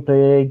Google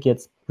Play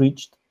gets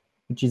breached,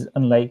 which is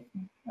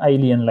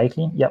highly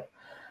unlikely, yep.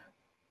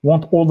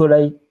 Won't all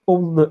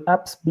the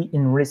apps be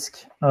in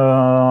risk?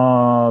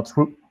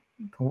 True.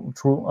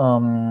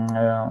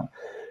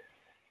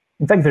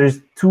 In fact, there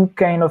is two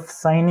kind of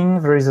signing.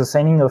 There is a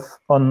signing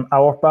on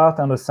our part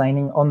and a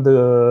signing on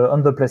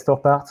the Play Store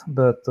part.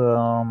 But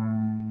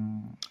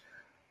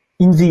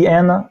in the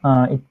end,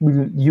 it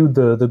will use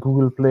the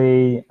Google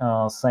Play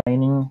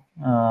signing.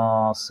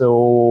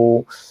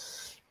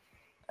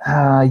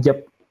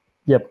 Yep.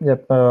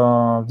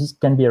 This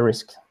can be a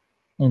risk,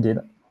 indeed.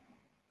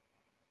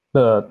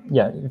 But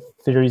yeah, if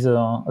there is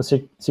a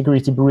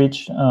security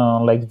breach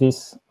like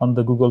this on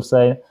the Google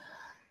side,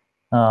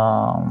 they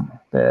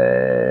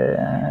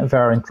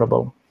are in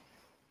trouble.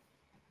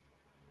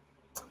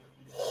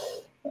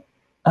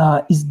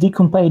 Is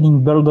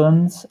decompiling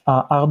burdens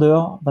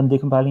harder than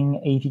decompiling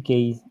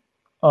APKs?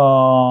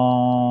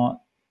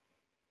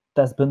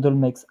 Does bundle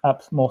makes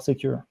apps more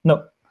secure?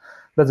 No,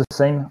 that's the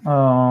same.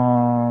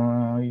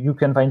 You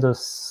can find the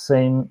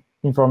same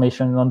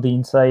information on the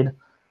inside.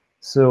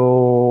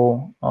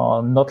 So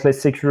not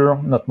less secure,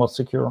 not more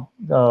secure,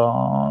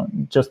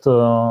 just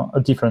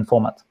a different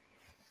format.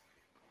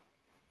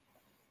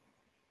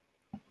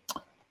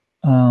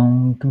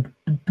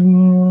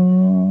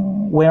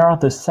 Where are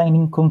the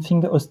signing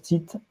config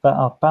hosted that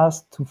are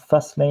passed to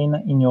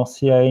fastlane in your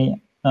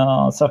CI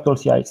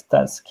CircleCI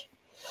task?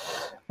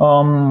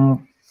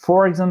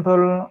 For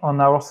example, on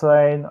our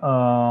side,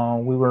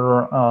 we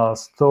were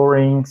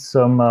storing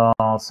some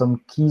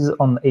keys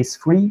on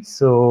S3,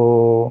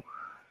 so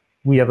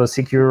we have a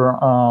secure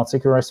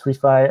S3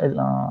 file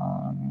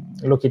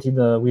located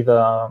with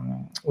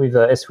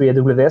S3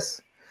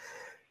 AWS.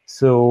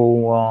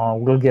 So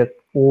we'll get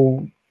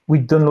we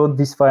download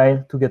this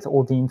file to get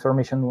all the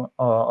information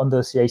on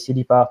the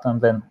CI/CD part,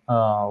 and then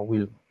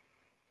we'll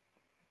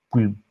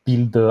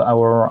build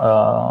our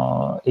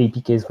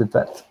APKs with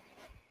that.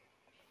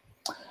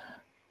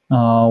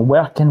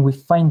 Where can we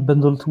find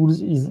bundle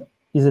tools? Is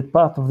it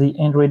part of the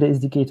Android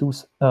SDK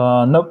tools?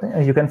 Nope,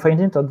 you can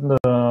find it on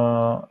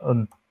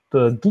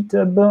the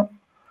GitHub.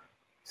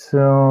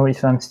 So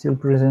if I'm still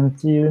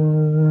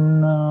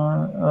presenting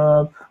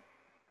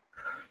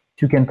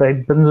you can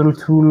type bundle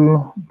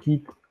tool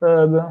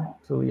GitHub.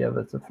 So yeah,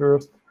 that's the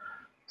first.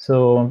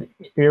 So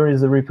here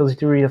is the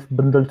repository of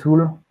bundle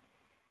tool,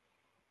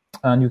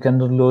 and you can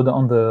download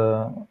on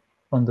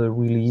the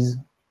release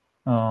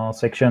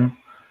section.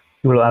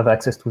 You will have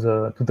access to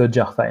the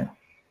jar file.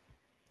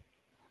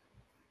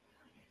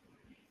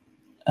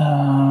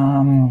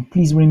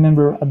 Please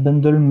remember, a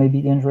bundle may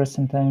be dangerous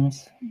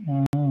sometimes.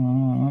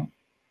 All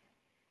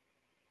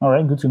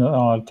right, good to know.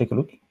 I'll take a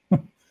look.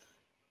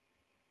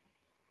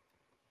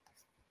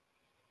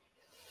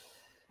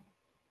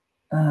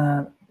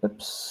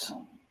 oops,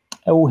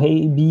 how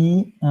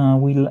AB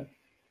will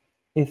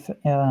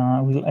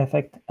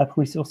affect app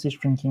resources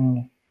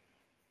shrinking.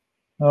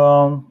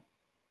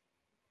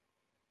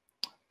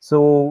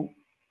 So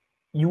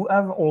you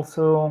have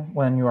also,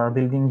 when you are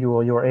building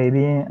your AB,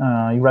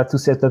 you have to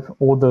set up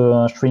all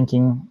the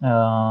shrinking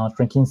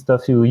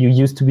stuff you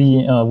used to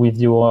be with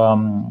your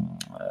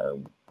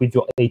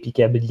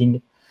APK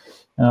building.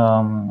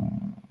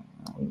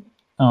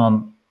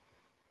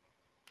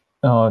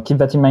 Keep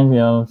that in mind.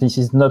 This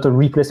is not a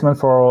replacement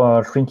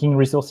for shrinking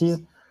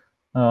resources,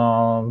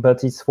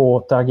 but it's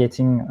for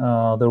targeting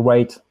the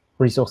right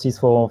resources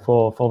for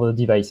the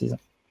devices.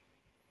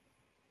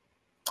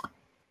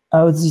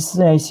 How is this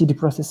CI/CD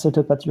process set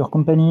up at your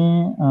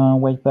company?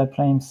 White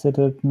pipeline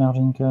setup,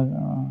 merging code.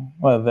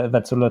 Well,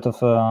 that's a lot of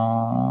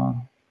stuff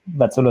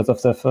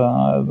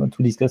to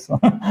discuss.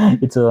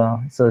 It's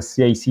a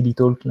CI/CD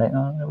talk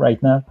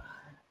right now.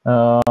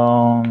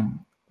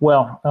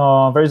 Well,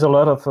 there is a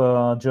lot of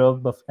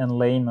job and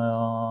lane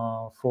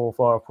for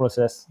our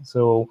process,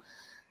 so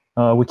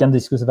we can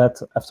discuss that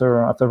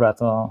after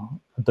that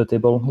at the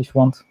table if you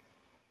want.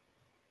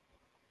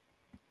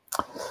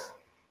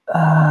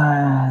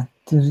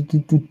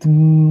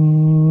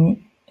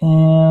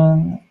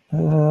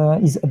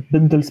 Is a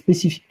bundle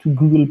specific to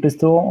Google Play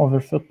Store or the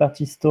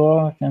third-party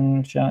store?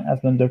 Can share as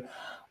bundle.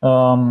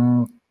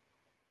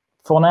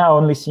 For now, I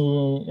only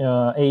see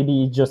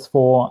AB just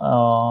for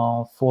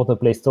the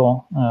Play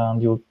Store.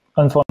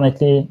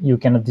 Unfortunately, you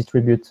cannot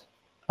distribute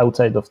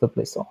outside of the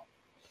Play Store.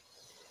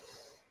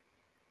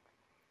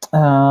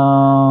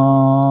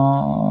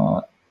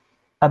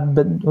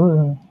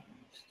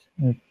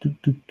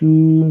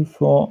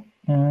 For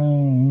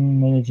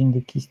managing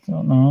the key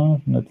store. No,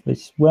 not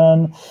this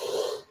one.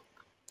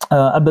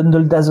 A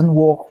bundle doesn't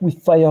work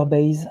with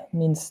Firebase,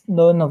 means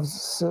none of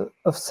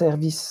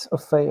service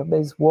of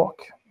Firebase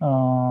work.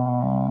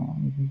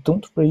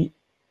 Don't really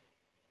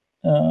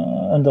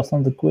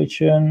understand the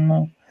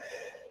question.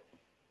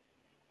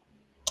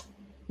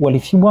 Well,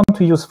 if you want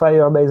to use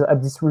Firebase app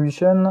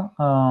distribution,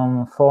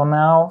 for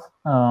now,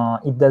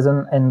 it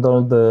doesn't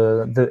handle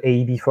the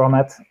AEB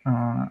format,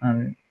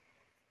 and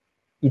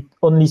it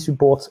only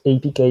supports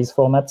APKs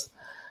formats.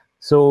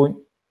 So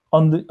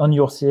on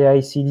your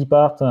CI/CD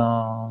part,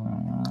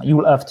 you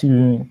will have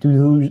to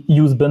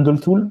use bundle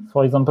tool,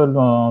 for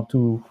example,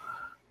 to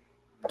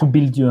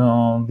build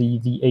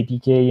the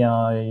APK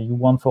you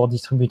want for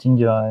distributing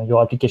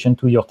your application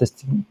to your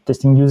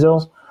testing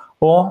users,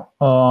 or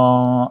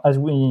as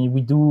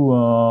we do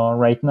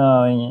right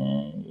now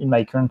in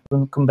my current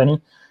company,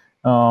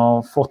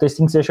 for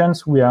testing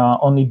sessions, we are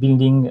only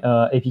building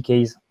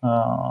APKs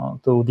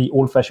so the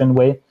old-fashioned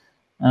way,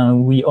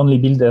 and we only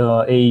build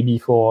AAB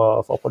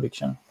for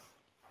production.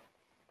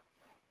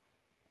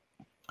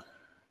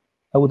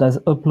 How does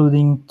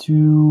uploading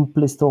to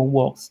Play Store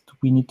works? Do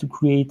we need to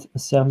create a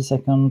service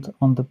account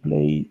on the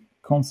Play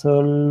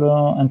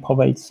console and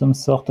provide some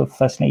sort of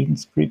fastlane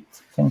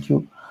script? Thank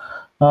you.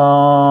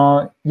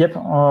 Yep.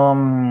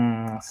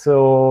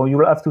 So you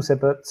will have to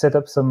set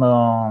up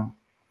some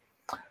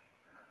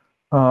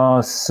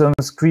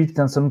script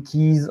and some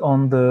keys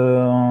on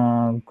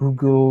the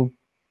Google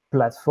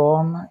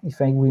platform,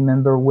 if I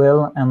remember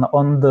well, and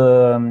on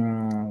the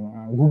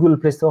Google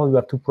Play Store, you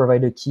have to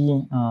provide a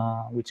key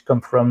which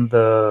comes from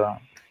the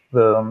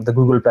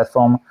Google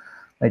platform.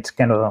 It's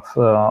kind of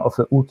a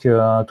hook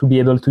to be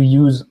able to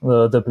use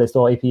the Play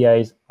Store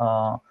APIs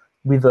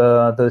with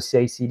the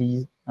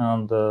CI/CD,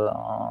 and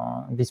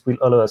this will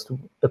allow us to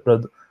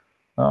upload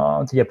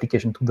the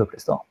application to the Play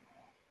Store.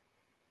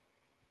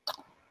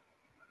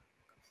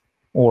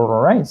 All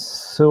right,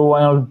 so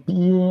I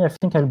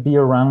think I'll be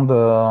around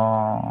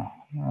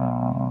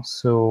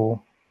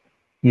so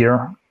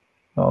here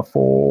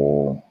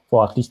for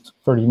at least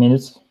 30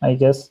 minutes, I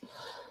guess.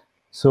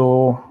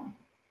 So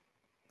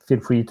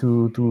feel free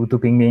to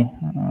ping me.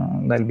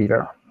 I'll be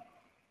there.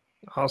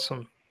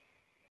 Awesome.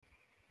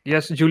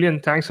 Yes, Julien,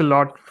 thanks a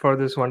lot for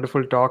this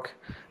wonderful talk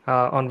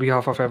on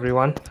behalf of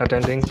everyone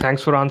attending.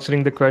 Thanks for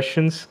answering the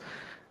questions.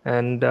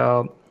 And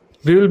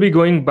we will be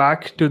going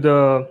back to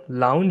the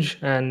lounge,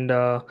 and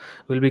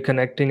we'll be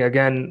connecting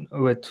again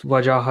with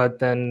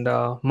Wajahat and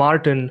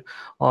Martin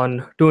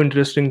on 2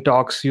 interesting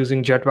talks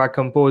using Jetpack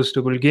Compose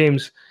to build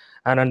games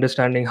and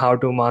understanding how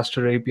to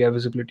master API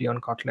visibility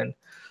on Kotlin.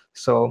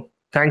 So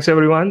thanks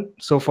everyone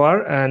so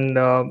far, and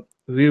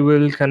we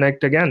will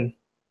connect again.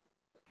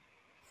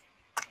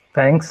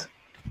 Thanks.